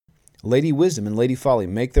Lady Wisdom and Lady Folly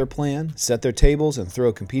make their plan, set their tables, and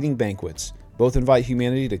throw competing banquets. Both invite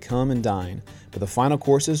humanity to come and dine, but the final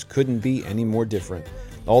courses couldn't be any more different.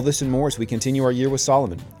 All this and more as we continue our year with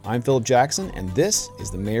Solomon. I'm Philip Jackson, and this is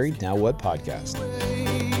the Married Now What podcast.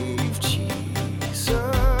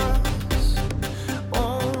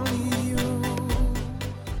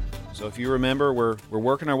 So if you remember, we're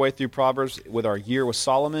working our way through Proverbs with our year with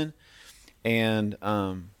Solomon, and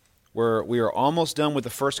we are almost done with the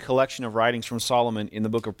first collection of writings from Solomon in the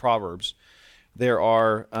book of Proverbs. There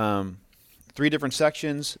are 3 different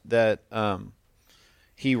sections that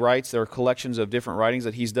he writes. There are collections of different writings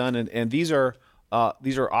that he's done, and these are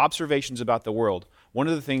observations about the world. One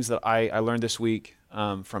of the things that I learned this week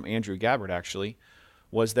from Andrew Gabbard actually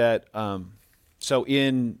was that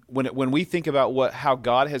when we think about how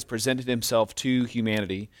God has presented himself to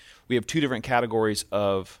humanity, we have 2 different categories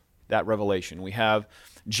of that revelation. We have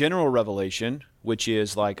general revelation, which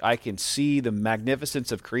is like I can see the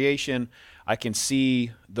magnificence of creation. I can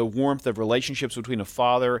see the warmth of relationships between a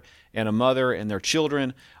father and a mother and their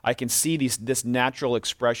children. I can see this natural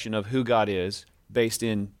expression of who God is based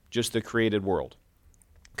in just the created world.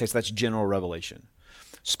 Okay, so that's general revelation.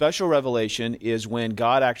 Special revelation is when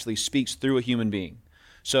God actually speaks through a human being.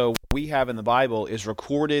 So what we have in the Bible is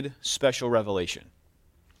recorded special revelation.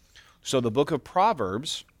 So the book of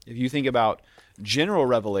Proverbs, if you think about general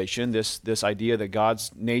revelation, this idea that God's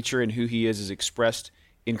nature and who he is expressed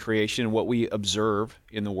in creation and what we observe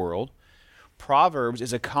in the world, Proverbs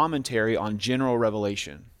is a commentary on general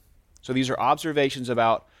revelation. So these are observations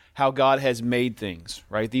about how God has made things,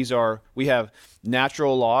 right? We have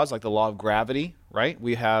natural laws like the law of gravity, right?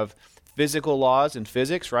 We have physical laws in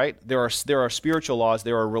physics, right? There are spiritual laws,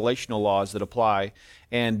 there are relational laws that apply,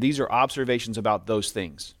 and these are observations about those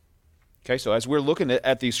things. Okay, so as we're looking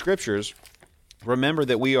at these scriptures, remember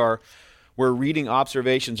that we're reading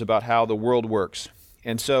observations about how the world works.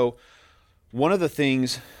 And so one of the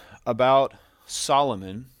things about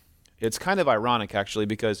Solomon, it's kind of ironic actually,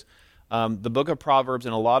 because the book of Proverbs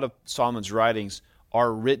and a lot of Solomon's writings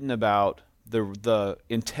are written about the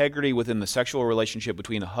integrity within the sexual relationship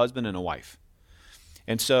between a husband and a wife.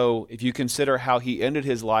 And so if you consider how he ended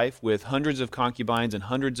his life with hundreds of concubines and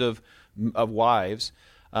hundreds of wives,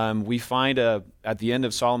 we find at the end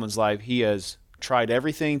of Solomon's life, he has tried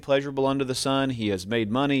everything pleasurable under the sun. He has made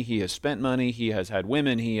money. He has spent money. He has had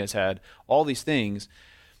women. He has had all these things.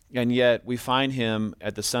 And yet we find him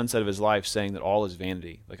at the sunset of his life saying that all is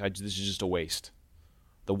vanity. This is just a waste.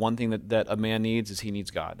 The one thing that a man needs is he needs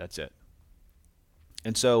God. That's it.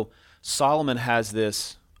 And so Solomon has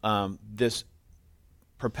this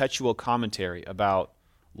perpetual commentary about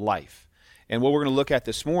life. And what we're going to look at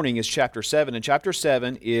this morning is chapter 7. And chapter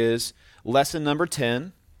 7 is lesson number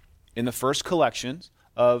 10 in the first collection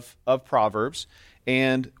of Proverbs.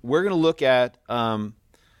 And we're going to look at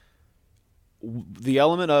the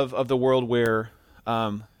element of the world where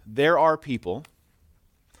there are people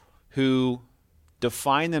who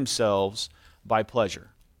define themselves by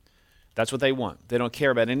pleasure. That's what they want. They don't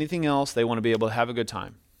care about anything else. They want to be able to have a good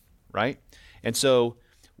time, right? And so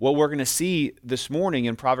what we're going to see this morning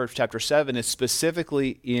in Proverbs chapter 7 is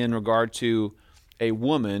specifically in regard to a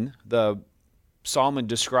woman. Solomon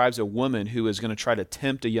describes a woman who is going to try to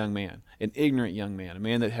tempt a young man, an ignorant young man, a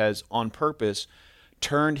man that has on purpose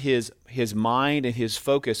turned his mind and his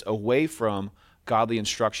focus away from godly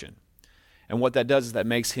instruction. And what that does is that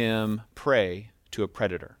makes him prey to a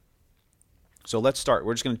predator. So let's start.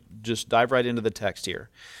 We're just going to dive right into the text here.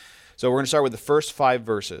 So we're going to start with the first 5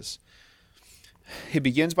 verses. He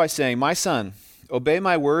begins by saying, "My son, obey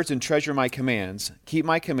my words and treasure my commands. Keep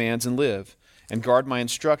my commands and live, and guard my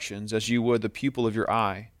instructions as you would the pupil of your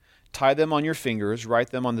eye. Tie them on your fingers, write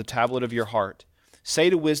them on the tablet of your heart. Say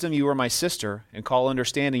to wisdom, you are my sister, and call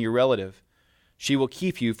understanding your relative. She will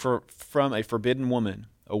keep you from a forbidden woman,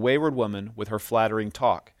 a wayward woman with her flattering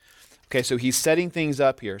talk." Okay, so he's setting things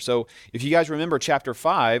up here. So if you guys remember chapter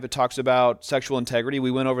 5, it talks about sexual integrity.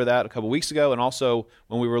 We went over that a couple weeks ago, and also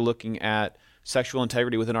when we were looking at sexual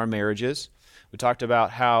integrity within our marriages. We talked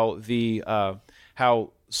about how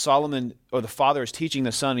how Solomon, or the father, is teaching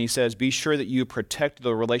the son. And he says, be sure that you protect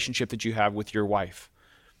the relationship that you have with your wife.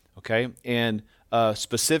 Okay? And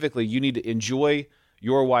specifically, you need to enjoy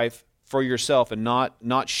your wife for yourself and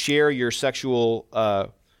not share your sexual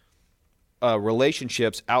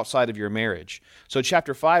relationships outside of your marriage. So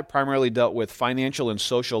chapter 5 primarily dealt with financial and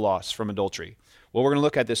social loss from adultery. What we're going to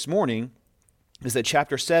look at this morning is that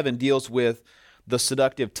chapter 7 deals with the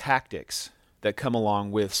seductive tactics that come along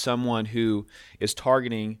with someone who is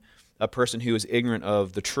targeting a person who is ignorant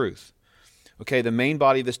of the truth. Okay, the main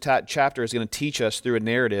body of this chapter is going to teach us through a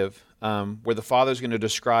narrative where the father is going to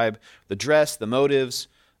describe the dress, the motives,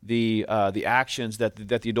 the actions that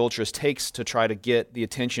the adulteress takes to try to get the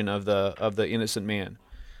attention of the innocent man,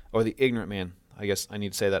 or the ignorant man. I guess I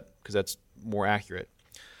need to say that because that's more accurate.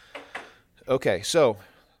 Okay, so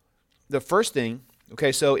the first thing,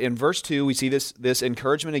 so in verse 2, we see this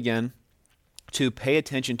encouragement again to pay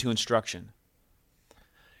attention to instruction.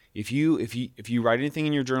 If you write anything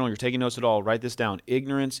in your journal, you're taking notes at all, write this down.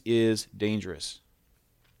 Ignorance is dangerous.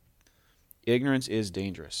 Ignorance is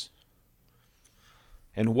dangerous.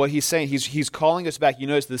 And what he's saying, he's calling us back. You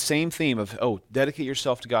notice the same theme of, dedicate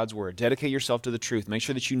yourself to God's word. Dedicate yourself to the truth. Make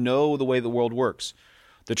sure that you know the way the world works.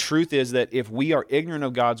 The truth is that if we are ignorant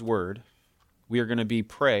of God's word, we are going to be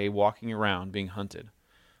prey walking around being hunted.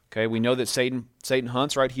 Okay, we know that Satan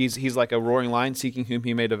hunts, right? He's like a roaring lion seeking whom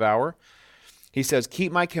he may devour. He says,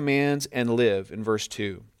 keep my commands and live, in verse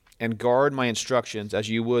 2, and guard my instructions as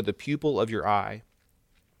you would the pupil of your eye.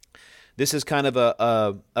 This is kind of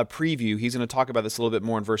a preview. He's going to talk about this a little bit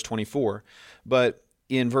more in verse 24. But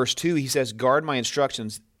in verse 2, he says, guard my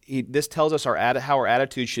instructions. This tells us how our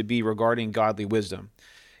attitude should be regarding godly wisdom.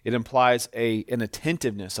 It implies an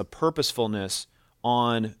attentiveness, a purposefulness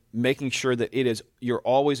on making sure that you're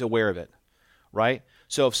always aware of it, right?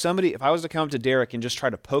 So if I was to come up to Derek and just try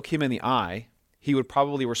to poke him in the eye, he would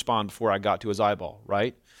probably respond before I got to his eyeball,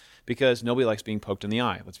 right? Because nobody likes being poked in the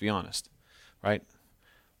eye, let's be honest, right?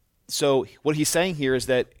 So what he's saying here is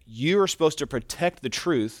that you are supposed to protect the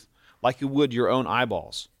truth like you would your own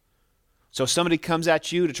eyeballs. So if somebody comes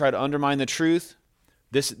at you to try to undermine the truth,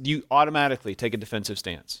 you automatically take a defensive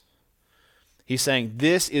stance. He's saying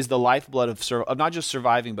this is the lifeblood of not just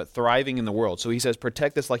surviving, but thriving in the world. So he says,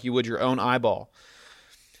 protect this like you would your own eyeball.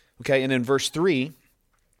 Okay, and in verse 3,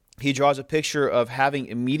 he draws a picture of having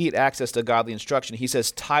immediate access to godly instruction. He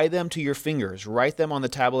says, tie them to your fingers, write them on the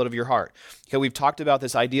tablet of your heart. Okay, we've talked about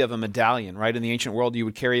this idea of a medallion, right? In the ancient world, you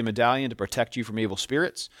would carry a medallion to protect you from evil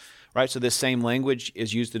spirits, right? So this same language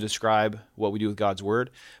is used to describe what we do with God's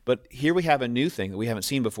word. But here we have a new thing that we haven't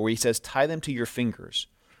seen before. He says, tie them to your fingers.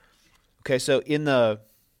 Okay, so in the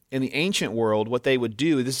ancient world, what they would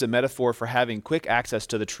do, this is a metaphor for having quick access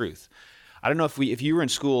to the truth. I don't know if you were in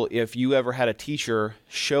school, if you ever had a teacher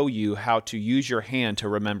show you how to use your hand to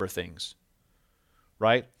remember things,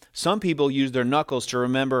 right? Some people use their knuckles to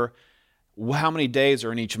remember how many days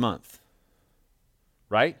are in each month,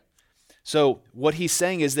 right? So what he's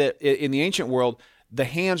saying is that in the ancient world, the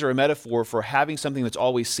hands are a metaphor for having something that's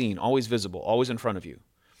always seen, always visible, always in front of you.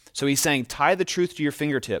 So he's saying, tie the truth to your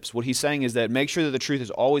fingertips. What he's saying is that make sure that the truth is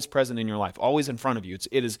always present in your life, always in front of you.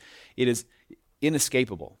 It is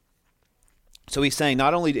inescapable. So he's saying,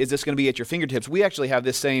 not only is this going to be at your fingertips, we actually have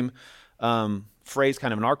this same phrase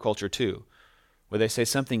kind of in our culture too, where they say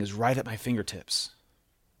something is right at my fingertips,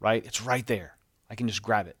 right? It's right there. I can just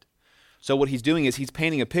grab it. So what he's doing is he's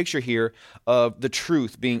painting a picture here of the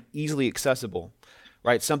truth being easily accessible,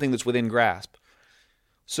 right? Something that's within grasp.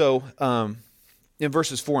 So in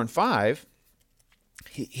verses 4 and 5,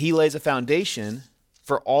 he lays a foundation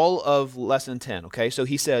for all of lesson 10, okay? So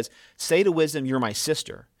he says, say to wisdom, you're my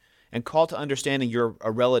sister, and call to understanding, you're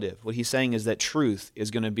a relative. What he's saying is that truth is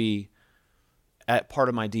going to be at part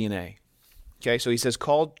of my DNA. Okay, so he says,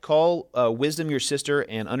 call wisdom your sister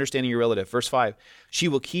and understanding your relative. Verse 5, she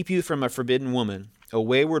will keep you from a forbidden woman, a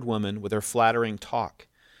wayward woman with her flattering talk.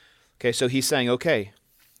 Okay, so he's saying, okay,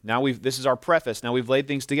 now this is our preface. Now we've laid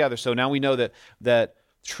things together. So now we know that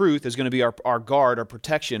truth is going to be our guard, our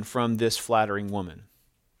protection from this flattering woman.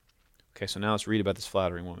 Okay, so now let's read about this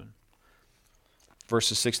flattering woman.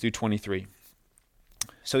 Verses 6 through 23.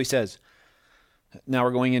 So he says, now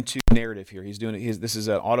we're going into narrative here. He's doing it. This is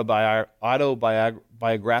an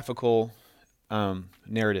autobiographical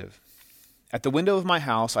narrative. At the window of my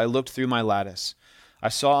house, I looked through my lattice. I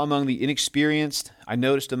saw among the inexperienced, I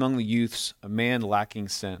noticed among the youths, a man lacking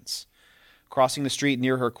sense. Crossing the street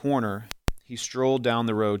near her corner, he strolled down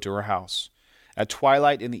the road to her house. At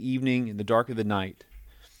twilight in the evening, in the dark of the night,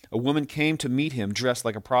 a woman came to meet him dressed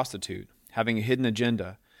like a prostitute, having a hidden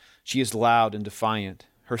agenda. She is loud and defiant.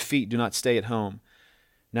 Her feet do not stay at home.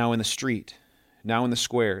 Now in the street, now in the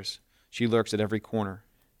squares, she lurks at every corner.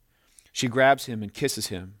 She grabs him and kisses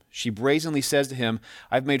him. She brazenly says to him,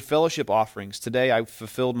 I've made fellowship offerings. Today I've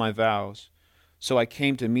fulfilled my vows. So I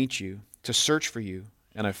came to meet you, to search for you,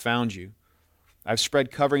 and I've found you. I've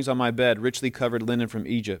spread coverings on my bed, richly covered linen from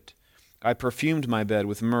Egypt. I perfumed my bed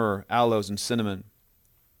with myrrh, aloes, and cinnamon.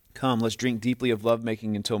 Come, let's drink deeply of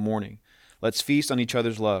lovemaking until morning. Let's feast on each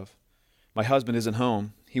other's love. My husband isn't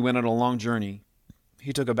home. He went on a long journey.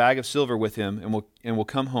 He took a bag of silver with him and will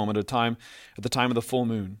come home at the time of the full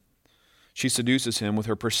moon. She seduces him with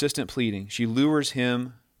her persistent pleading. She lures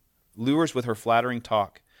him lures with her flattering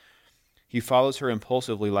talk. He follows her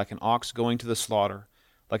impulsively like an ox going to the slaughter,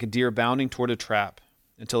 like a deer bounding toward a trap,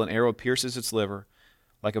 until an arrow pierces its liver,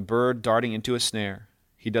 like a bird darting into a snare.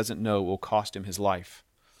 He doesn't know it will cost him his life.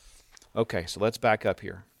 Okay, so let's back up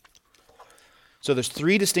here. So there's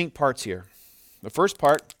three distinct parts here. The first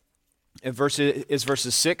part is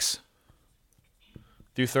verses 6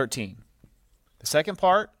 through 13. The second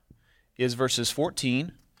part is verses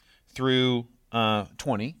 14 through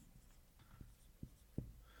 20.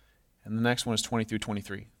 And the next one is 20 through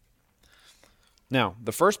 23. Now,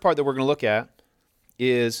 the first part that we're going to look at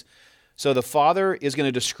is, so the father is going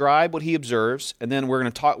to describe what he observes, and then we're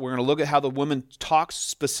going to look at how the woman talks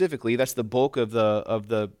specifically. That's the bulk of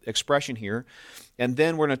the expression here. And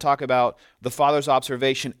then we're going to talk about the father's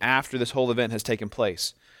observation after this whole event has taken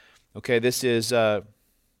place. Okay, this is,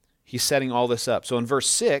 he's setting all this up. So in verse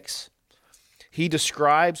 6, he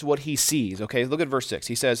describes what he sees. Okay, look at verse 6.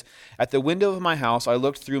 He says, "At the window of my house, I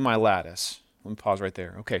looked through my lattice." Let me pause right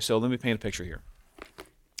there. Okay, so let me paint a picture here.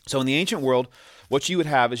 So in the ancient world, what you would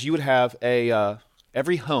have is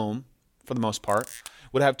every home, for the most part,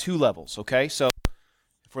 would have two levels, okay? So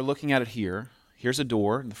if we're looking at it here, here's a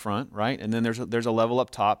door in the front, right? And then there's a level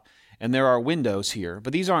up top, and there are windows here.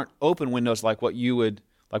 But these aren't open windows like what we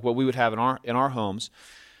would have in our homes.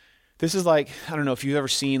 This is like, I don't know if you've ever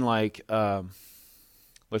seen like on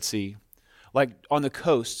the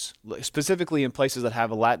coasts, specifically in places that have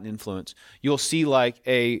a Latin influence, you'll see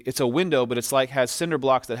it's a window, but it's has cinder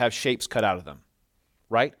blocks that have shapes cut out of them,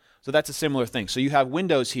 right? So that's a similar thing. So you have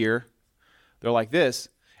windows here, they're like this,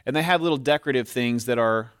 and they have little decorative things that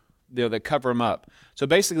are, that cover them up. So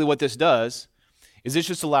basically what this does is it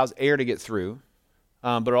just allows air to get through,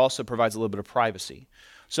 but it also provides a little bit of privacy.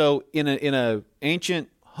 So in a ancient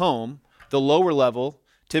home, the lower level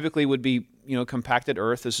typically would be compacted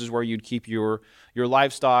earth. This is where you'd keep your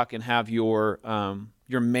livestock and have your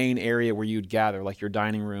main area where you'd gather, like your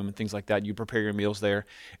dining room and things like that. You prepare your meals there,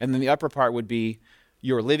 and then the upper part would be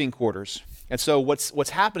your living quarters. And so what's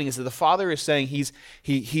happening is that the father is saying he's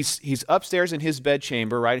upstairs in his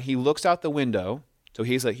bedchamber, right? He looks out the window, so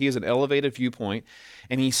he has an elevated viewpoint,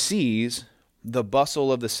 and he sees the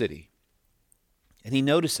bustle of the city, and he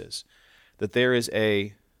notices that there is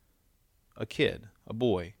a kid, a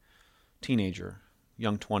boy, teenager,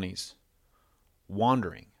 young 20s,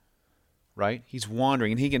 wandering, right? He's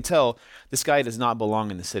wandering, and he can tell this guy does not belong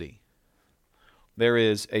in the city. There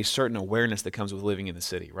is a certain awareness that comes with living in the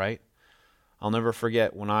city, right? I'll never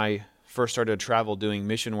forget when I first started to travel doing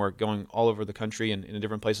mission work, going all over the country and in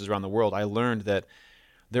different places around the world, I learned that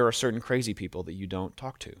there are certain crazy people that you don't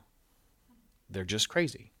talk to. They're just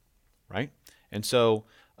crazy, right? And so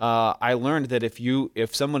I learned that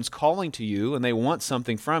if someone's calling to you and they want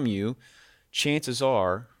something from you, chances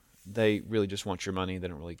are they really just want your money. They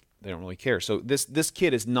don't really care. So this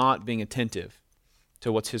kid is not being attentive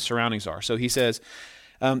to what his surroundings are. So he says,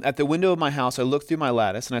 "At the window of my house, I looked through my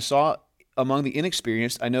lattice, and I saw among the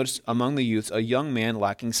inexperienced, I noticed among the youths a young man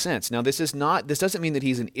lacking sense." Now this doesn't mean that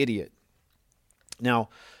he's an idiot. Now,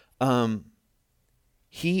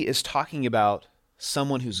 he is talking about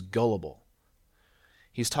someone who's gullible.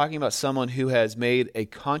 He's talking about someone who has made a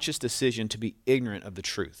conscious decision to be ignorant of the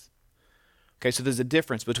truth. Okay, so there's a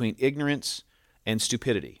difference between ignorance and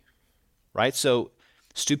stupidity, right? So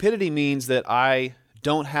stupidity means that I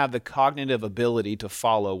don't have the cognitive ability to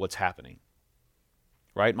follow what's happening,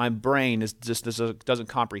 right? My brain doesn't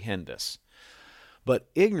comprehend this. But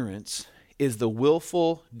ignorance is the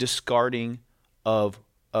willful discarding of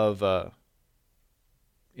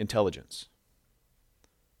intelligence.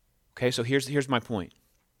 Okay, so here's my point,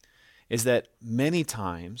 is that many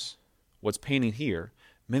times, what's painting here,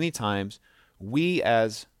 many times we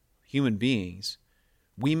as human beings,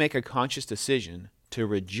 we make a conscious decision to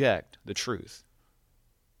reject the truth.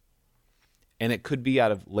 And it could be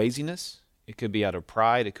out of laziness, it could be out of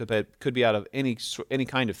pride, it could be out of any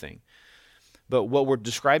kind of thing. But what we're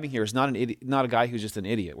describing here is not a guy who's just an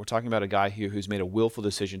idiot. We're talking about a guy here who's made a willful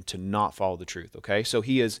decision to not follow the truth. Okay, so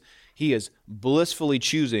he is blissfully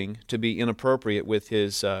choosing to be inappropriate with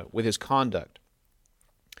his conduct.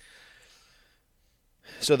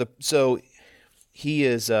 So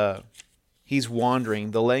he's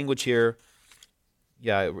wandering. The language here,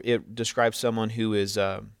 it describes someone who is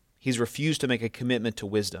he's refused to make a commitment to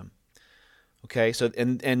wisdom. Okay, so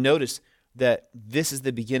and notice that this is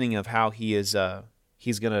the beginning of how he's going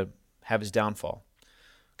to have his downfall.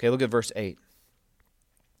 Okay, look at verse 8.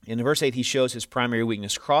 In verse 8, he shows his primary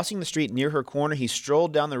weakness. Crossing the street near her corner, he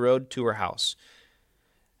strolled down the road to her house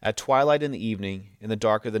at twilight in the evening, in the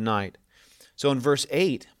dark of the night. So in verse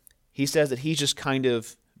 8, he says that he's just kind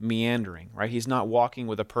of meandering, right? He's not walking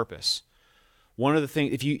with a purpose. One of the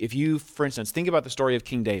things, if you, for instance, think about the story of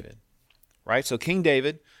King David, right? So King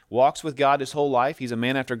David walks with God his whole life. He's a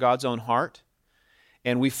man after God's own heart.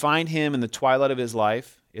 And we find him in the twilight of his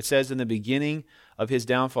life. It says in the beginning of his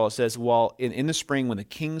downfall, it says, well, in the spring when the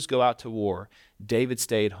kings go out to war, David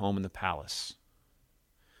stayed home in the palace.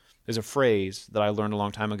 There's a phrase that I learned a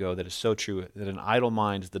long time ago that is so true, that an idle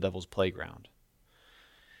mind is the devil's playground.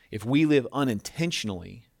 If we live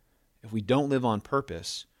unintentionally, if we don't live on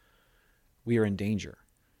purpose, we are in danger.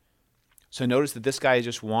 So notice that this guy is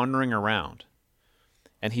just wandering around,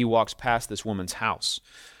 and he walks past this woman's house.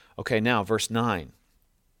 Okay, now verse 9.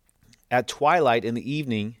 At twilight in the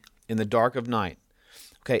evening, in the dark of night.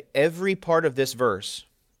 Okay, every part of this verse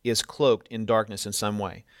is cloaked in darkness in some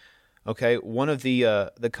way. Okay, one of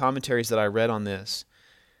the commentaries that I read on this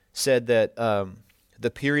said that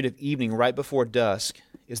the period of evening right before dusk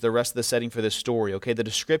is the rest of the setting for this story. Okay, the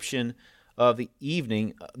description of the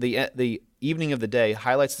evening of the day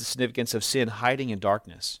highlights the significance of sin hiding in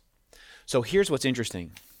darkness. So here's what's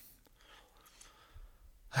interesting.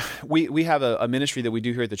 We have a ministry that we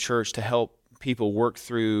do here at the church to help people work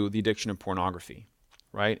through the addiction of pornography,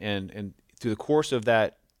 right? And through the course of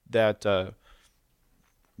that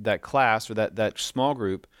class or that small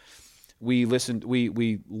group, we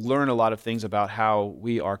learn a lot of things about how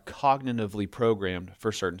we are cognitively programmed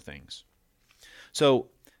for certain things. So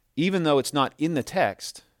even though it's not in the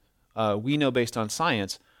text, we know based on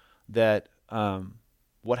science that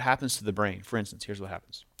what happens to the brain. For instance, here's what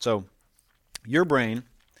happens. So your brain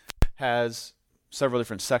has several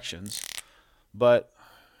different sections, but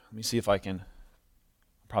let me see if I can.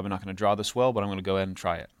 I'm probably not going to draw this well, but I'm going to go ahead and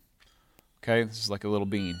try it. Okay, this is like a little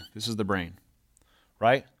bean. This is the brain,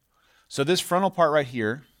 right? So this frontal part right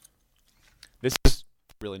here, this is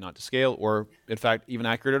really not to scale or, in fact, even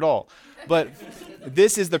accurate at all. But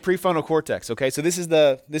this is the prefrontal cortex, okay? So this is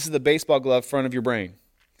the baseball glove front of your brain.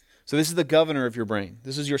 So this is the governor of your brain.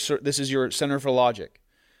 This is your center for logic,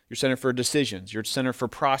 your center for decisions, your center for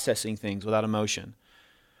processing things without emotion,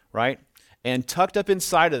 right? And tucked up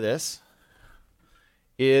inside of this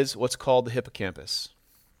is what's called the hippocampus.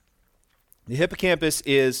 The hippocampus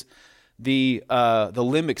is the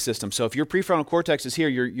limbic system. So if your prefrontal cortex is here,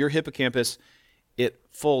 your hippocampus, it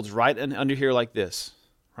folds right under here like this,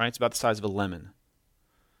 right? It's about the size of a lemon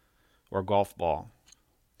or a golf ball.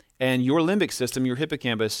 And your limbic system, your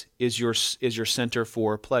hippocampus, is your center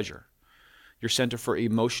for pleasure, your center for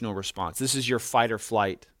emotional response. This is your fight or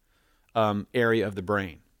flight area of the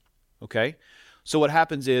brain, okay? So what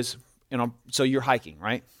happens is, so you're hiking,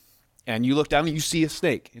 right? And you look down and you see a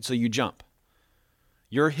snake, and so you jump.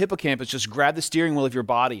 Your hippocampus just grabbed the steering wheel of your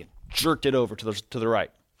body and jerked it over to the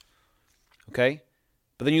right, okay?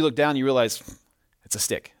 But then you look down and you realize it's a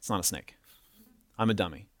stick. It's not a snake. I'm a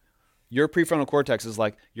dummy. Your prefrontal cortex is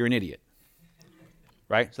like, you're an idiot,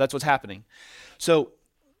 right? So that's what's happening. So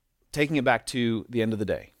taking it back to the end of the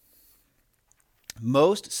day,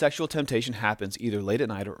 most sexual temptation happens either late at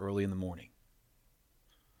night or early in the morning.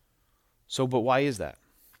 So, but why is that?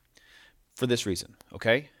 For this reason,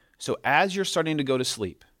 okay? So as you're starting to go to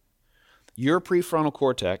sleep, your prefrontal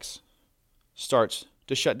cortex starts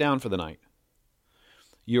to shut down for the night.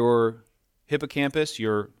 Your hippocampus,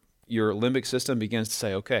 your limbic system begins to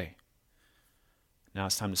say, okay, now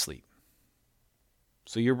it's time to sleep.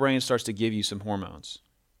 So your brain starts to give you some hormones.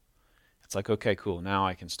 It's like, okay, cool, now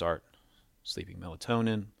I can start sleeping.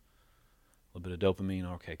 Melatonin, a little bit of dopamine.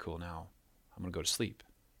 Okay, cool, now I'm going to go to sleep.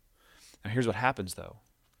 Now here's what happens, though,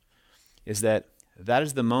 is that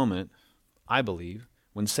is the moment, I believe,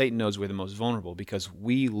 when Satan knows we're the most vulnerable, because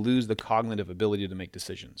we lose the cognitive ability to make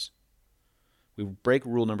decisions. We break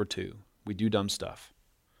rule number 2. We do dumb stuff,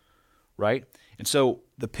 right? And so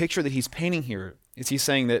the picture that he's painting here is he's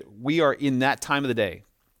saying that we are in that time of the day.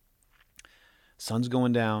 Sun's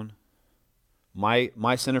going down.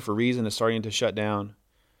 My center for reason is starting to shut down.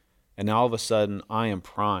 And now all of a sudden, I am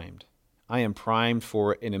primed. I am primed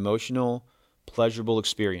for an emotional, pleasurable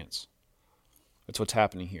experience. That's what's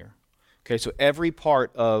happening here. Okay, so every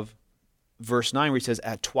part of verse 9 where he says,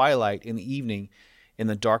 at twilight, in the evening, in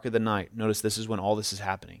the dark of the night. Notice this is when all this is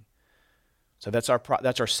happening. So that's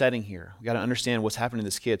our setting here. We got to understand what's happening to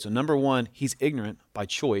this kid. So number one, he's ignorant by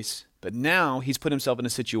choice, but now he's put himself in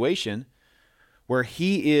a situation where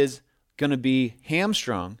he is going to be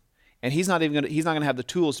hamstrung, and he's not going to have the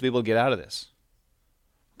tools to be able to get out of this.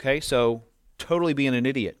 Okay, so totally being an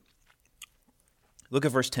idiot. Look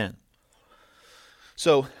at verse 10.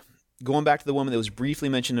 So going back to the woman that was briefly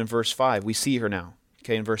mentioned in verse 5, we see her now.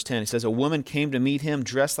 Okay, in verse 10, it says, a woman came to meet him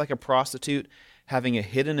dressed like a prostitute, having a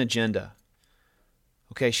hidden agenda.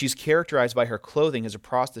 Okay, she's characterized by her clothing as a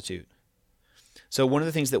prostitute. So one of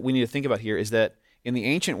the things that we need to think about here is that in the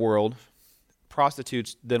ancient world,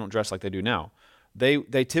 prostitutes, they don't dress like they do now.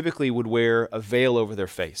 They typically would wear a veil over their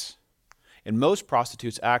face. And most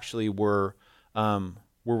prostitutes actually were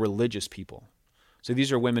religious people. So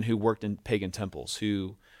these are women who worked in pagan temples,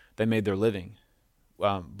 who they made their living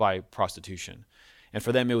by prostitution. And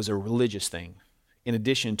for them, it was a religious thing, in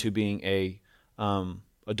addition to being a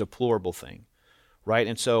deplorable thing, right?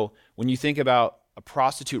 And so when you think about a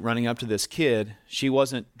prostitute running up to this kid, she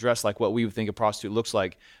wasn't dressed like what we would think a prostitute looks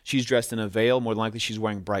like. She's dressed in a veil. More than likely, she's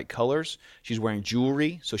wearing bright colors. She's wearing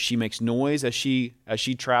jewelry, so she makes noise as she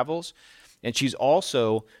travels. And she's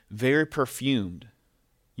also very perfumed.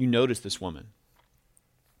 You notice this woman.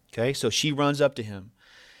 Okay, so she runs up to him.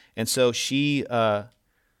 And so she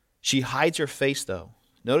hides her face, though.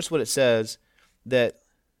 Notice what it says, that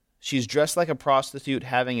she's dressed like a prostitute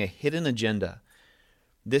having a hidden agenda.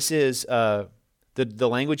 This is, the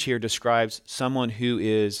language here describes someone who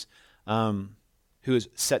is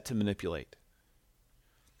set to manipulate.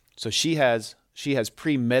 So she has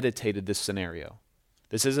premeditated this scenario.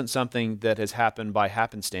 This isn't something that has happened by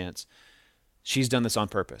happenstance. She's done this on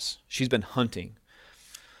purpose. She's been hunting.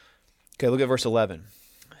 Okay, look at verse 11.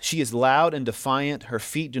 She is loud and defiant. Her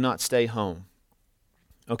feet do not stay home.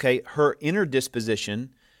 Okay, her inner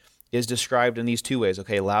disposition is described in these two ways.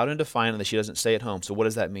 Okay, loud and defiant, and that she doesn't stay at home. So what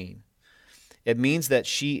does that mean? It means that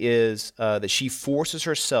she forces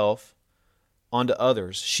herself onto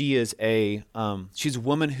others. She's a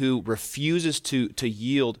woman who refuses to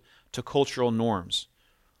yield to cultural norms.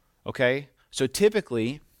 Okay, so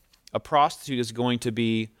typically, a prostitute is going to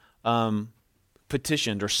be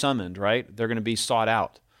petitioned or summoned, right? They're going to be sought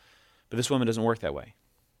out. But this woman doesn't work that way.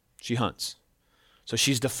 She hunts. So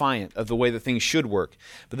she's defiant of the way that things should work.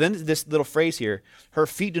 But then this little phrase here, her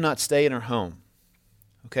feet do not stay in her home.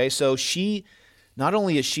 Okay, so not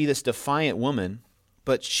only is she this defiant woman,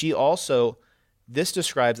 but she also, this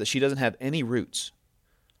describes that she doesn't have any roots.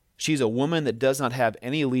 She's a woman that does not have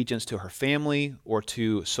any allegiance to her family or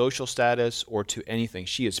to social status or to anything.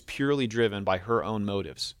 She is purely driven by her own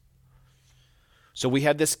motives. So we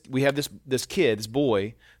have this kid, this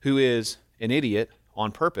boy, who is an idiot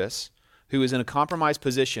on purpose, who is in a compromised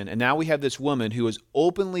position, and now we have this woman who is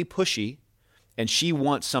openly pushy, and she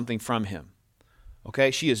wants something from him.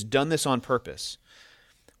 Okay, she has done this on purpose.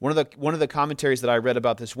 One of the commentaries that I read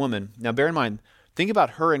about this woman. Now, bear in mind, think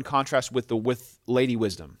about her in contrast with Lady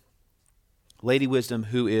Wisdom. Lady Wisdom,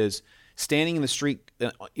 who is standing in the street,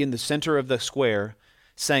 in the center of the square,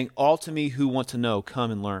 saying, "All to me who want to know,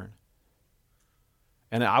 come and learn.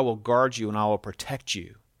 And I will guard you and I will protect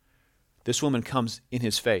you." This woman comes in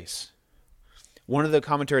his face. One of the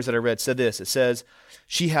commentaries that I read said this. It says,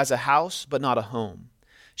 "She has a house but not a home.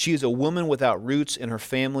 She is a woman without roots in her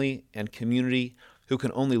family and community, who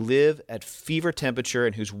can only live at fever temperature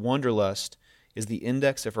and whose wanderlust is the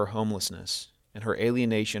index of her homelessness and her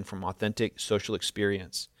alienation from authentic social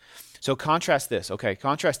experience." So contrast this. Okay,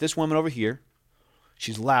 contrast this woman over here.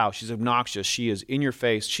 She's loud. She's obnoxious. She is in your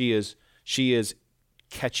face. She is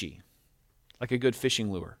catchy, like a good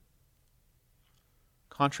fishing lure.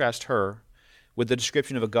 Contrast her with the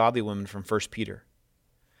description of a godly woman from 1 Peter.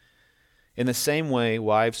 "In the same way,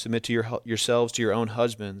 wives, submit to yourselves to your own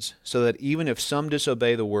husbands, so that even if some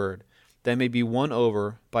disobey the word, they may be won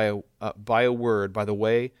over by a word, by the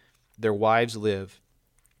way their wives live,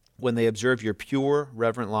 when they observe your pure,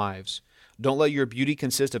 reverent lives. Don't let your beauty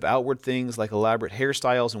consist of outward things like elaborate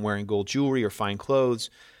hairstyles and wearing gold jewelry or fine clothes,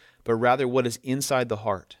 but rather what is inside the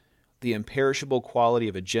heart, the imperishable quality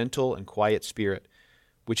of a gentle and quiet spirit,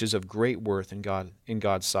 which is of great worth in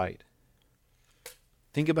God's sight."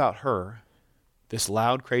 Think about her, this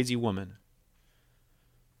loud, crazy woman,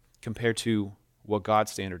 compared to what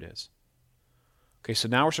God's standard is. Okay, so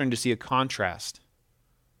now we're starting to see a contrast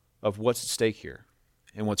of what's at stake here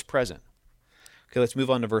and what's present. Okay, let's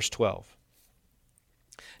move on to verse 12.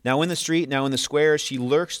 "Now in the street, now in the squares, she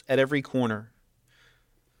lurks at every corner."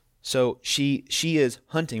 So she is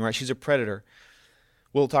hunting, right? She's a predator.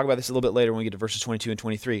 We'll talk about this a little bit later when we get to verses 22 and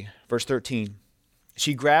 23. Verse 13.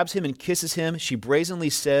 "She grabs him and kisses him. She brazenly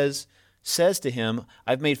says to him,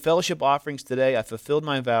 'I've made fellowship offerings today. I fulfilled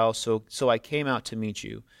my vow, so I came out to meet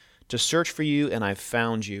you, to search for you, and I've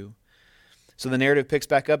found you.'" So the narrative picks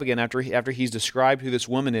back up again after he's described who this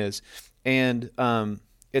woman is. And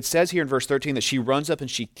it says here in verse 13 that she runs up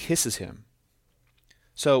and she kisses him.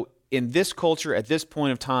 So in this culture, at this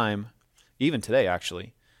point of time, even today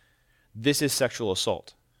actually, this is sexual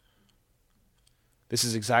assault. This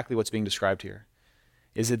is exactly what's being described here.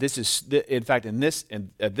 Is that this is, in fact,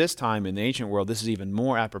 at this time in the ancient world, this is even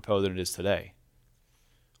more apropos than it is today.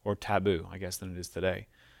 or taboo, I guess, than it is today.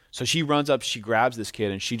 So she runs up, she grabs this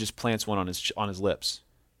kid, and she just plants one on his lips.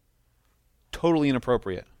 Totally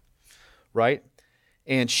inappropriate, right?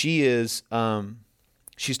 And she's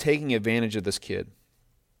taking advantage of this kid.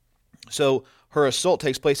 So her assault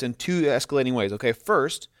takes place in two escalating ways. Okay,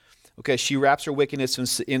 first, she wraps her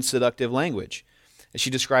wickedness in seductive language. And she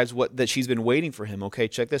describes that she's been waiting for him. Okay,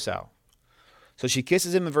 check this out. So she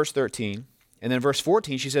kisses him in verse 13. And then verse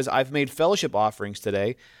 14, she says, I've made fellowship offerings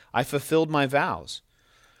today. I fulfilled my vows.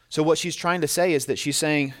 So what she's trying to say is that she's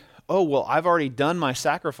saying, oh, well, I've already done my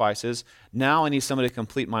sacrifices. Now I need somebody to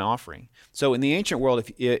complete my offering. So in the ancient world,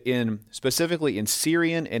 specifically in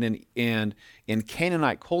Syrian and in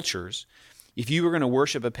Canaanite cultures, if you were going to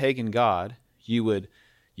worship a pagan god, you would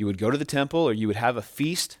go to the temple, or you would have a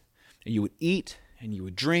feast, and you would eat, and you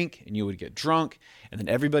would drink, and you would get drunk, and then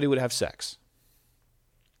everybody would have sex.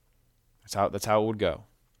 That's how it would go.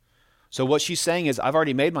 So what she's saying is, I've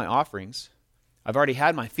already made my offerings. I've already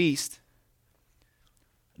had my feast.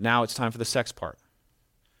 Now it's time for the sex part.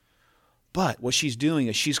 But what she's doing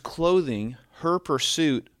is she's clothing her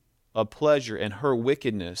pursuit of pleasure and her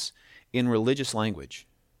wickedness in religious language.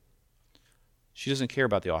 She doesn't care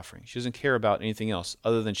about the offering. She doesn't care about anything else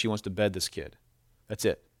other than she wants to bed this kid. That's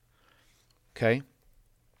it. Okay?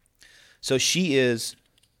 So she is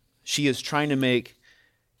trying to make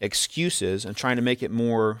excuses and trying to make it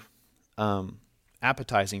more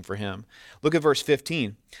appetizing for him. Look at verse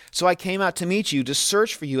 15. So I came out to meet you, to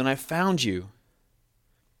search for you, and I found you.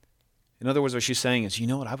 In other words, what she's saying is, you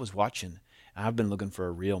know what, I was watching, and I've been looking for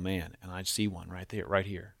a real man, and I see one right there, right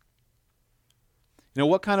here. You know,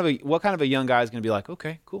 what kind of a young guy is going to be like,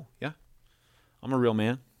 okay, cool, yeah, I'm a real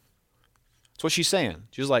man. That's what she's saying.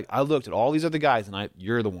 She's like, I looked at all these other guys, and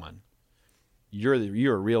you're the one. You're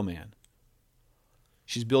a real man.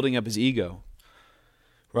 She's building up his ego,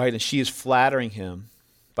 right? And she is flattering him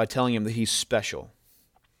by telling him that he's special.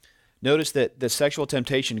 Notice that the sexual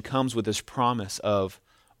temptation comes with this promise of,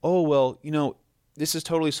 oh, well, you know, this is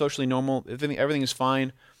totally socially normal. Everything is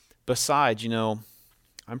fine. Besides, you know,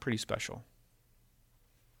 I'm pretty special.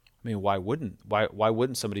 I mean, why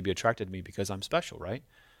wouldn't somebody be attracted to me because I'm special, right?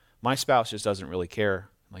 My spouse just doesn't really care.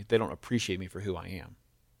 Like, they don't appreciate me for who I am.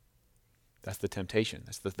 That's the temptation.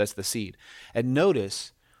 That's the seed. And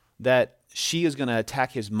notice that she is going to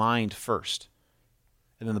attack his mind first,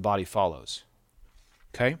 and then the body follows.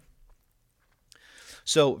 Okay?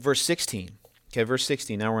 So, verse 16. Okay, verse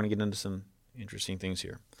 16. Now we're going to get into some interesting things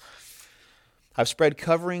here. I've spread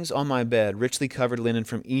coverings on my bed, richly covered linen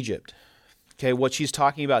from Egypt. Okay, what she's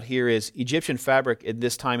talking about here is Egyptian fabric at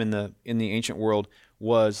this time in the ancient world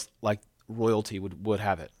was like royalty would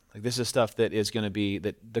have it. Like, this is stuff that is going to be,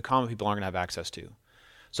 that the common people aren't going to have access to.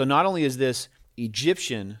 So not only is this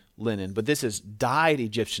Egyptian linen, but this is dyed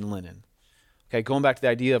Egyptian linen. Okay, going back to the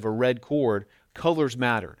idea of a red cord, colors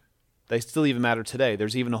mattered. They still even matter today.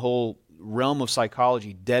 There's even a whole realm of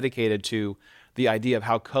psychology dedicated to the idea of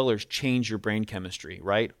how colors change your brain chemistry,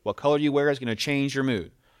 right? What color you wear is going to change your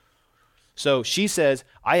mood. So she says,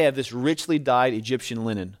 I have this richly dyed Egyptian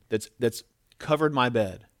linen that's covered my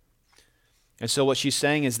bed. And so what she's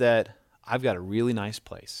saying is that I've got a really nice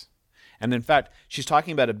place. And in fact, she's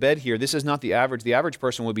talking about a bed here. This is not the average. The average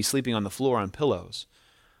person would be sleeping on the floor on pillows.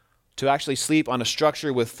 To actually sleep on a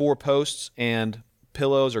structure with 4 posts and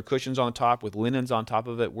pillows or cushions on top with linens on top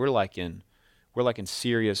of it, we're like in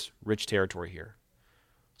serious rich territory here.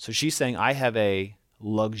 So she's saying, I have a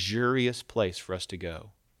luxurious place for us to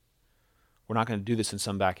go. We're not going to do this in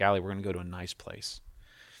some back alley. We're going to go to a nice place.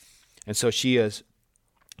 And so she is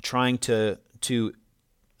trying to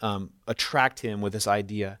attract him with this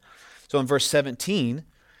idea. So in verse 17,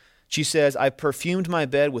 she says, I perfumed my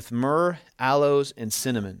bed with myrrh, aloes, and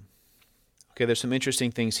cinnamon. Okay, there's some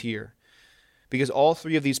interesting things here. Because all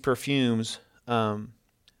 3 of these perfumes,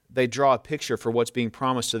 they draw a picture for what's being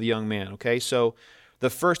promised to the young man. Okay, so the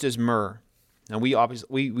first is myrrh. Now, we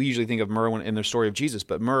usually think of myrrh in the story of Jesus,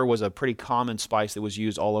 but myrrh was a pretty common spice that was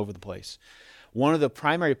used all over the place. One of the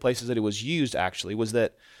primary places that it was used, actually, was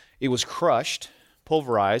that it was crushed,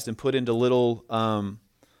 pulverized, and put into little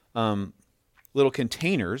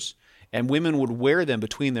containers, and women would wear them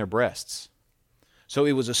between their breasts. So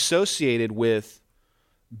it was associated with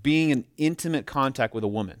being in intimate contact with a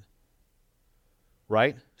woman,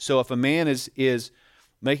 right? So if a man is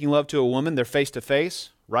making love to a woman, they're face to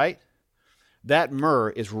face, right? That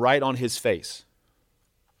myrrh is right on his face.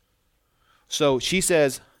 So she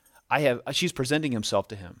says, she's presenting himself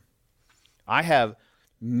to him. I have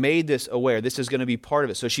made this aware. This is going to be part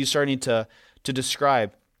of it. So she's starting to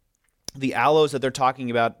describe the aloes that they're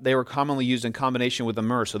talking about. They were commonly used in combination with the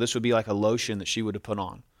myrrh. So this would be like a lotion that she would have put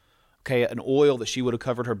on. okay, an oil that she would have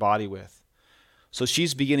covered her body with. So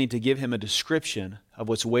she's beginning to give him a description of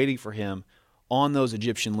what's waiting for him on those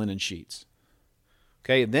Egyptian linen sheets.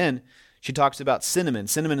 Okay, and then she talks about cinnamon.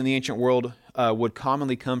 Cinnamon in the ancient world would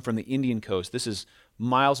commonly come from the Indian coast. This is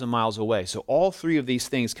miles and miles away. So all three of these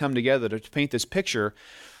things come together to paint this picture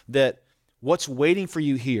that what's waiting for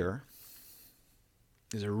you here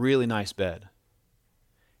is a really nice bed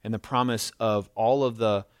and the promise of all of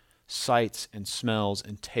the sights and smells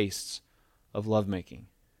and tastes of lovemaking.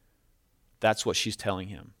 That's what she's telling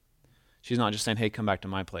him. She's not just saying, hey, come back to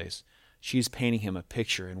my place. She's painting him a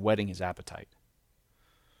picture and whetting his appetite.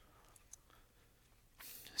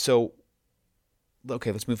 So,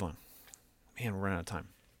 okay, let's move on. Man, we're running out of time.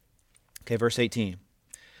 Okay, verse 18.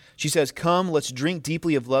 She says, come, let's drink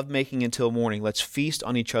deeply of lovemaking until morning. Let's feast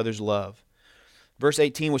on each other's love. Verse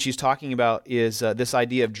 18, what she's talking about is this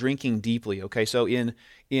idea of drinking deeply. Okay, so in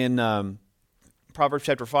Proverbs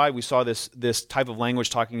chapter 5, we saw this type of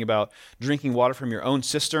language talking about drinking water from your own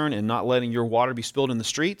cistern and not letting your water be spilled in the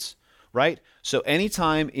streets, right? So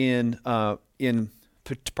anytime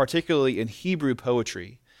particularly in Hebrew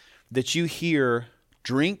poetry, that you hear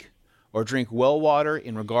drink or drink well water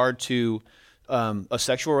in regard to a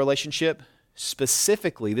sexual relationship,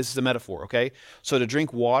 specifically, this is a metaphor, okay? So to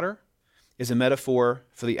drink water is a metaphor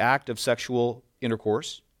for the act of sexual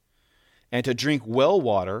intercourse, and to drink well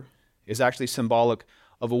water is actually symbolic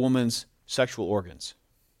of a woman's sexual organs.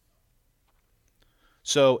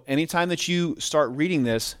 So anytime that you start reading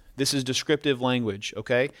this, this is descriptive language,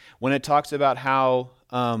 okay? When it talks about how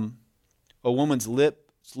a woman's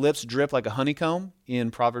lips drip like a honeycomb in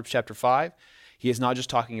Proverbs chapter 5, he is not just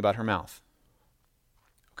talking about her mouth,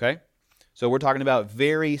 okay? So we're talking about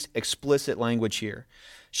very explicit language here.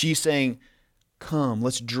 She's saying, come,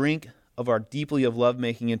 let's drink of our deeply of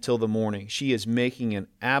lovemaking until the morning. She is making an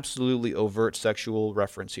absolutely overt sexual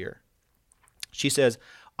reference here. She says,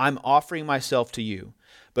 I'm offering myself to you.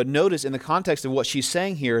 But notice in the context of what she's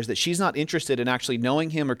saying here is that she's not interested in actually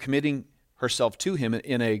knowing him or committing herself to him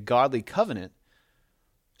in a godly covenant.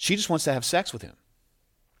 She just wants to have sex with him.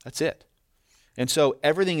 That's it. And so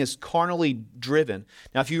everything is carnally driven.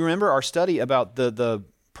 Now, if you remember our study about the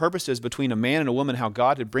purposes between a man and a woman, how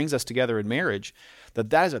God brings us together in marriage,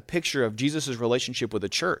 that is a picture of Jesus' relationship with the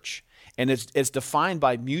church. And it's defined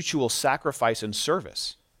by mutual sacrifice and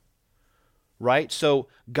service. Right? So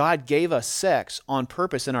God gave us sex on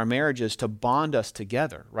purpose in our marriages to bond us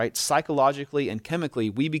together, right? Psychologically and chemically,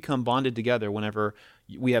 we become bonded together whenever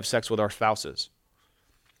we have sex with our spouses.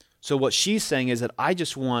 So what she's saying is that I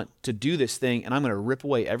just want to do this thing and I'm going to rip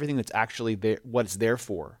away everything that's actually there, what it's there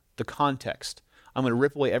for, the context. I'm going to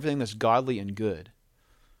rip away everything that's godly and good.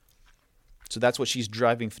 So that's what she's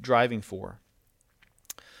driving for.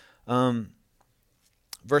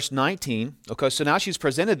 Verse 19, okay, so now she's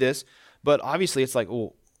presented this, but obviously it's like,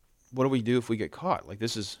 well, what do we do if we get caught? Like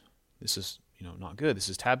this is not good. This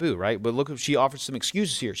is taboo, right? But look, she offers some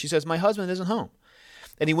excuses here. She says, my husband isn't home,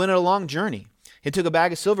 and he went on a long journey. He took a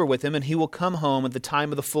bag of silver with him, and he will come home at the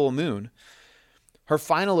time of the full moon. Her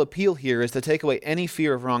final appeal here is to take away any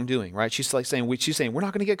fear of wrongdoing, right? She's saying, we're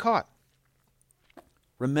not going to get caught.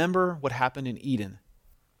 Remember what happened in Eden.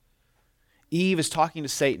 Eve is talking to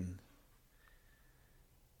Satan,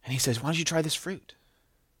 and he says, why don't you try this fruit?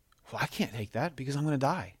 Well, I can't take that because I'm going to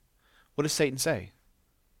die. What does Satan say?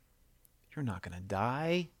 You're not going to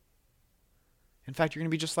die. In fact, you're going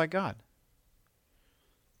to be just like God.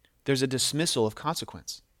 There's a dismissal of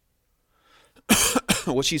consequence.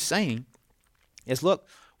 What she's saying is, look,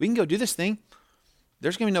 we can go do this thing.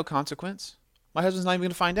 There's going to be no consequence. My husband's not even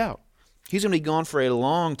going to find out. He's going to be gone for a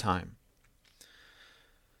long time.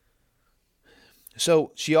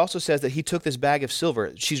 So she also says that he took this bag of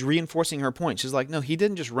silver. She's reinforcing her point. She's like, no, he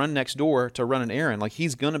didn't just run next door to run an errand. Like,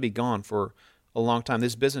 he's going to be gone for a long time.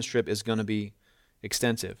 This business trip is going to be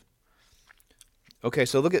extensive. Okay,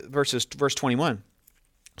 so look at verse 21.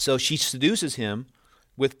 So she seduces him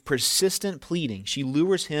with persistent pleading. She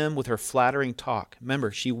lures him with her flattering talk. Remember,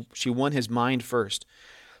 she won his mind first.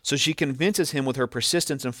 So she convinces him with her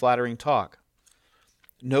persistence and flattering talk.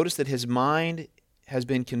 Notice that his mind has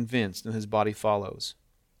been convinced and his body follows.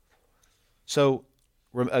 So,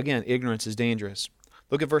 again, ignorance is dangerous.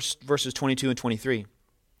 Look at verses 22 and 23.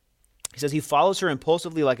 He says, he follows her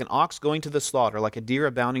impulsively like an ox going to the slaughter, like a deer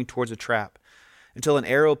bounding towards a trap, until an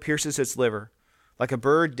arrow pierces its liver. Like a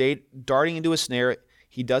bird darting into a snare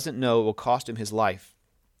he doesn't know will cost him his life.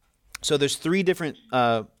 So there's three different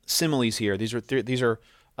similes here. These are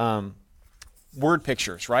word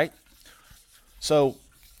pictures, right? So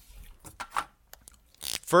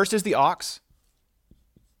first is the ox.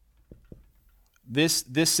 This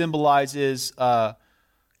symbolizes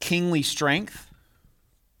kingly strength.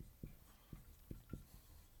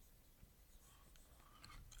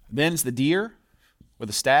 Then it's the deer or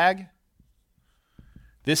the stag.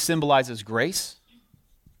 This symbolizes grace.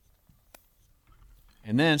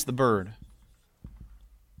 And then it's the bird.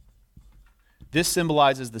 This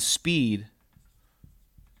symbolizes the speed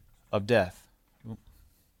of death.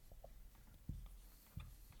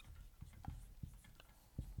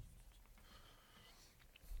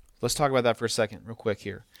 Let's talk about that for a second, real quick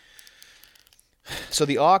here. So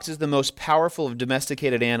the ox is the most powerful of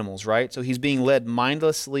domesticated animals, right? So he's being led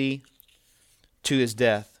mindlessly to his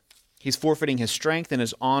death. He's forfeiting his strength and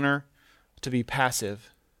his honor to be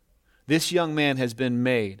passive. This young man has been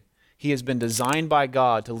made. He has been designed by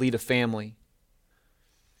God to lead a family.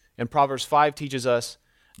 And Proverbs 5 teaches us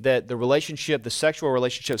that the relationship, the sexual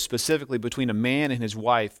relationship specifically between a man and his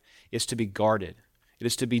wife, is to be guarded. It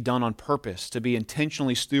is to be done on purpose, to be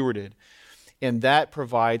intentionally stewarded. And that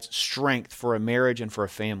provides strength for a marriage and for a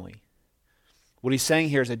family. What he's saying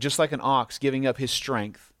here is that just like an ox giving up his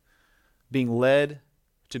strength, being led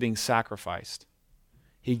to being sacrificed,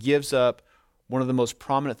 he gives up one of the most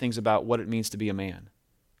prominent things about what it means to be a man.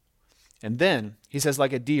 And then he says,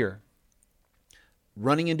 like a deer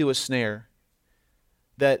running into a snare,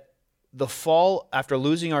 that the fall, after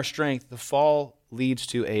losing our strength, the fall leads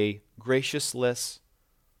to a graciousless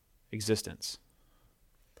existence.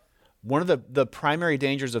 One of the primary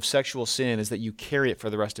dangers of sexual sin is that you carry it for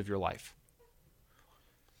the rest of your life.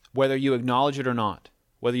 Whether you acknowledge it or not,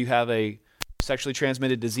 whether you have a sexually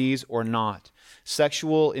transmitted disease or not,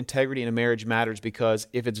 sexual integrity in a marriage matters, because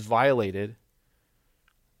if it's violated,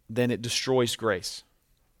 then it destroys grace.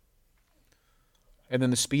 And then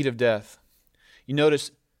the speed of death. You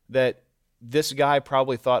notice that this guy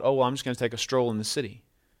probably thought, oh, well, I'm just going to take a stroll in the city.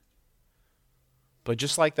 But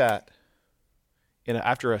just like that,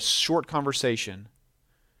 after a short conversation,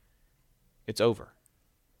 it's over.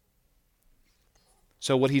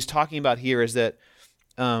 So what he's talking about here is that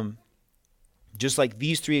just like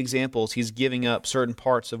these three examples, he's giving up certain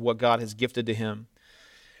parts of what God has gifted to him.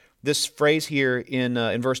 This phrase here in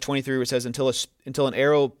verse 23 where it says, until an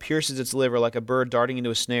arrow pierces its liver like a bird darting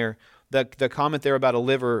into a snare. The comment there about a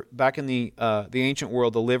liver, back in the ancient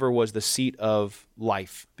world, the liver was the seat of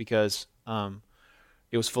life because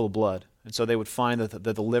it was full of blood. And so they would find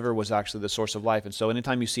that the liver was actually the source of life. And so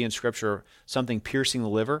anytime you see in Scripture something piercing the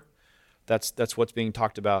liver, that's what's being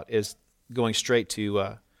talked about, is going straight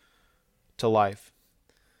to life.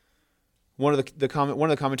 One of the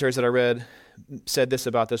commentaries that I read said this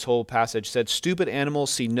about this whole passage, said, stupid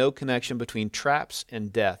animals see no connection between traps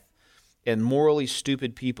and death, and morally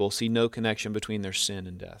stupid people see no connection between their sin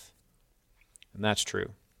and death. And that's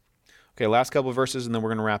true. Okay, last couple of verses, and then we're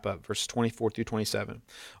going to wrap up, verses 24 through 27.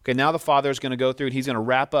 Okay, now the Father is going to go through, and he's going to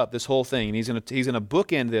wrap up this whole thing, and he's going to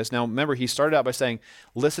bookend this. Now, remember, he started out by saying,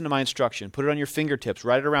 listen to my instruction, put it on your fingertips,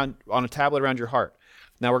 write it around on a tablet around your heart.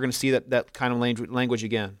 Now we're going to see that kind of language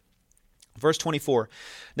again. Verse 24,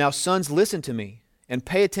 now sons, listen to me, and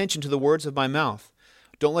pay attention to the words of my mouth.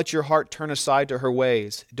 Don't let your heart turn aside to her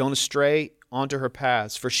ways. Don't stray onto her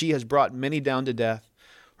paths, for she has brought many down to death.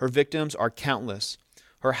 Her victims are countless.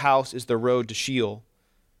 Her house is the road to Sheol,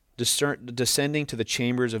 descending to the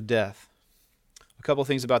chambers of death. A couple of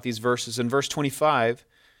things about these verses. In verse 25,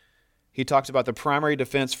 he talks about the primary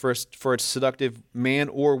defense for its seductive man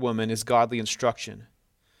or woman is godly instruction.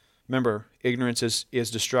 Remember, ignorance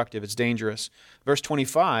is destructive. It's dangerous. Verse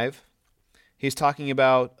 25, he's talking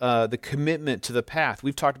about the commitment to the path.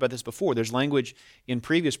 We've talked about this before. There's language in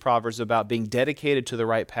previous Proverbs about being dedicated to the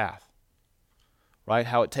right path. Right?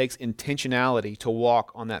 How it takes intentionality to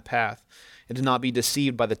walk on that path and to not be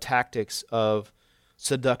deceived by the tactics of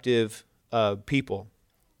seductive people.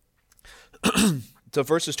 So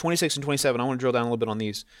verses 26 and 27, I want to drill down a little bit on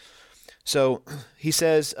these. So he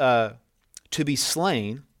says to be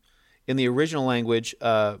slain, in the original language,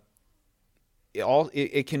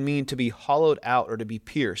 it can mean to be hollowed out or to be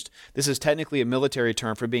pierced. This is technically a military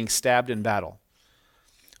term for being stabbed in battle.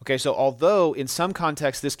 Okay, so although in some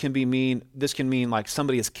contexts this can mean like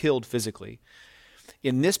somebody is killed physically,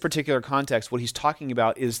 in this particular context, what he's talking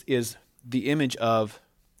about is the image of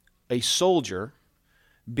a soldier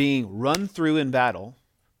being run through in battle,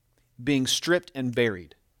 being stripped and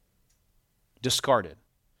buried, discarded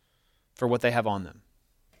for what they have on them.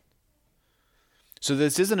 So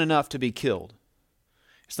this isn't enough to be killed.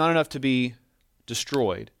 It's not enough to be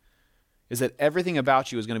destroyed. Is that everything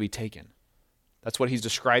about you is going to be taken. That's what he's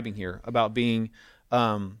describing here about being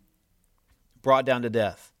brought down to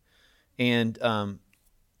death. And the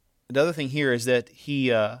other thing here is that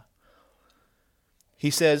he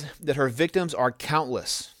says that her victims are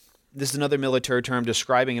countless. this is another military term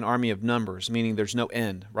describing an army of numbers, meaning there's no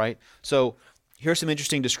end, right? So here's some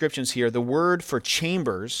interesting descriptions here. The word for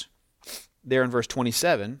chambers, there in verse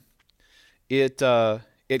 27, it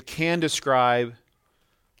can describe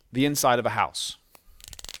the inside of a house,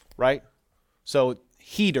 right? So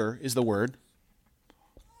heater is the word.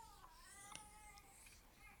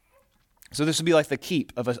 So this would be like the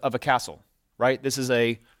keep of a castle, right? This is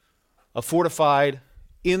a fortified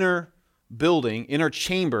inner building, inner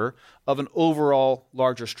chamber of an overall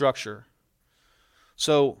larger structure.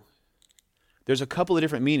 So there's a couple of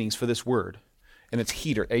different meanings for this word, and it's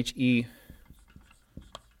heater, H-E-D-E-R.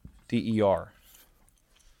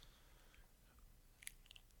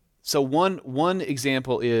 So one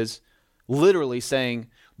example is literally saying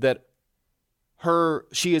that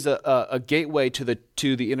she is a gateway to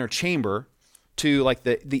the inner chamber, to like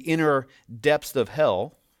the inner depths of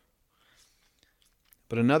hell.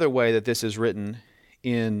 But another way that this is written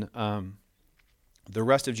in the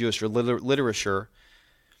rest of Jewish literature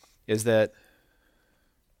is that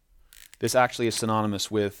this actually is synonymous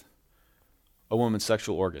with a woman's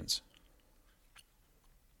sexual organs.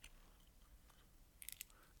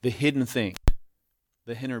 The hidden thing,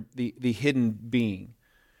 the hidden being,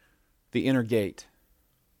 the inner gate.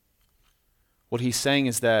 What he's saying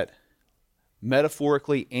is that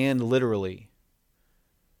metaphorically and literally,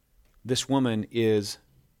 this woman is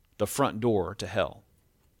the front door to hell.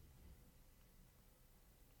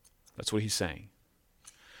 That's what he's saying.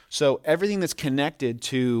 So everything that's connected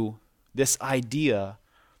to this idea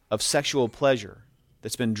of sexual pleasure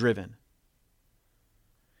that's been driven,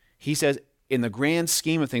 he says, in the grand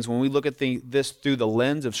scheme of things, when we look at this through the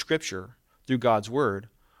lens of Scripture, through God's Word,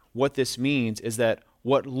 what this means is that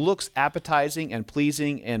what looks appetizing and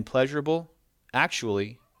pleasing and pleasurable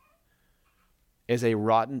actually is a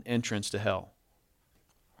rotten entrance to hell.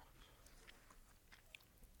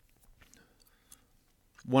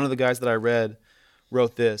 One of the guys that I read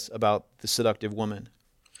wrote this about the seductive woman.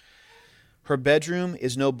 Her bedroom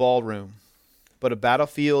is no ballroom, but a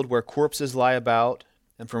battlefield where corpses lie about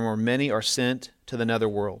and from where many are sent to the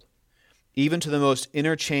netherworld, even to the most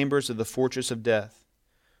inner chambers of the fortress of death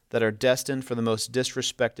that are destined for the most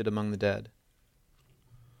disrespected among the dead.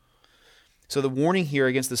 So the warning here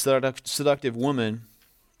against the seductive woman,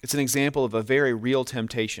 it's an example of a very real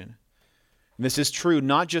temptation. And this is true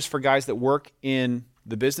not just for guys that work in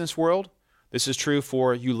the business world, this is true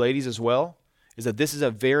for you ladies as well, is that this is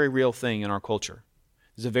a very real thing in our culture.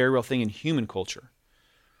 This is a very real thing in human culture.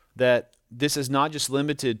 That this is not just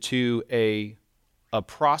limited to a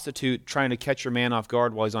prostitute trying to catch your man off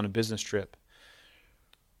guard while he's on a business trip.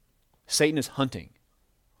 Satan is hunting.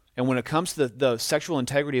 And when it comes to the sexual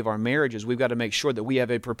integrity of our marriages, we've got to make sure that we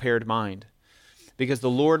have a prepared mind. Because the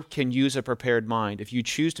Lord can use a prepared mind. If you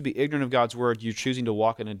choose to be ignorant of God's word, you're choosing to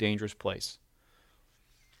walk in a dangerous place.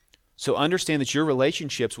 So understand that your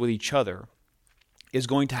relationships with each other is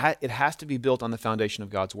going to it has to be built on the foundation of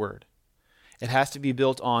God's word. It has to be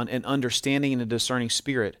built on an understanding and a discerning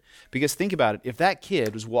spirit. Because think about it, if that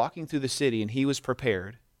kid was walking through the city and he was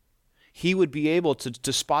prepared, he would be able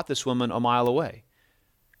to spot this woman a mile away.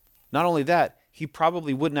 Not only that, he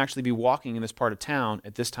probably wouldn't actually be walking in this part of town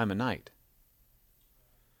at this time of night.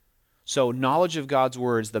 So knowledge of God's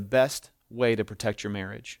word is the best way to protect your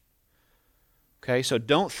marriage. Okay, so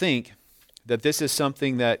don't think that this is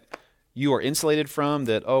something that you are insulated from,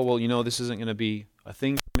 that, oh, well, this isn't going to be a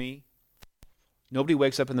thing for me. Nobody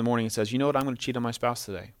wakes up in the morning and says, you know what, I'm going to cheat on my spouse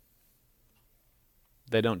today.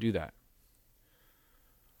 They don't do that.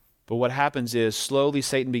 But what happens is slowly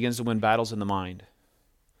Satan begins to win battles in the mind.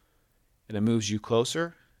 And it moves you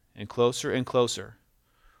closer and closer and closer.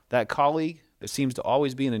 That colleague that seems to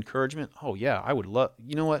always be an encouragement, oh yeah, I would love,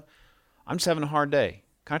 you know what, I'm just having a hard day.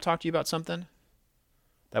 Can I talk to you about something?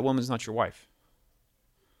 That woman's not your wife.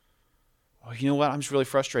 Oh, you know what, I'm just really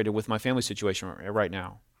frustrated with my family situation right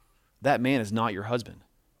now. That man is not your husband.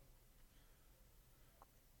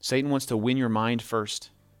 Satan wants to win your mind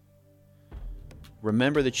first.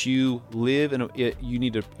 Remember that you live you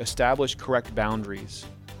need to establish correct boundaries.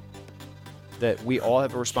 That we all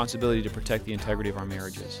have a responsibility to protect the integrity of our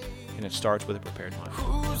marriages. And it starts with a prepared mind.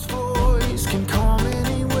 Whose voice can calm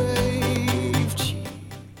any wave?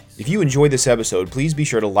 If you enjoyed this episode, please be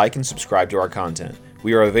sure to like and subscribe to our content.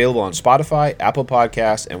 We are available on Spotify, Apple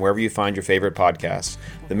Podcasts, and wherever you find your favorite podcasts.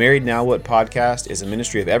 The Married Now What podcast is a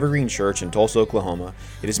ministry of Evergreen Church in Tulsa, Oklahoma.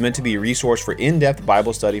 It is meant to be a resource for in-depth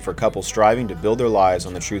Bible study for couples striving to build their lives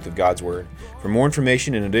on the truth of God's Word. For more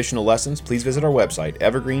information and additional lessons, please visit our website,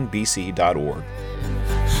 evergreenbc.org.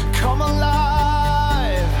 Come alive.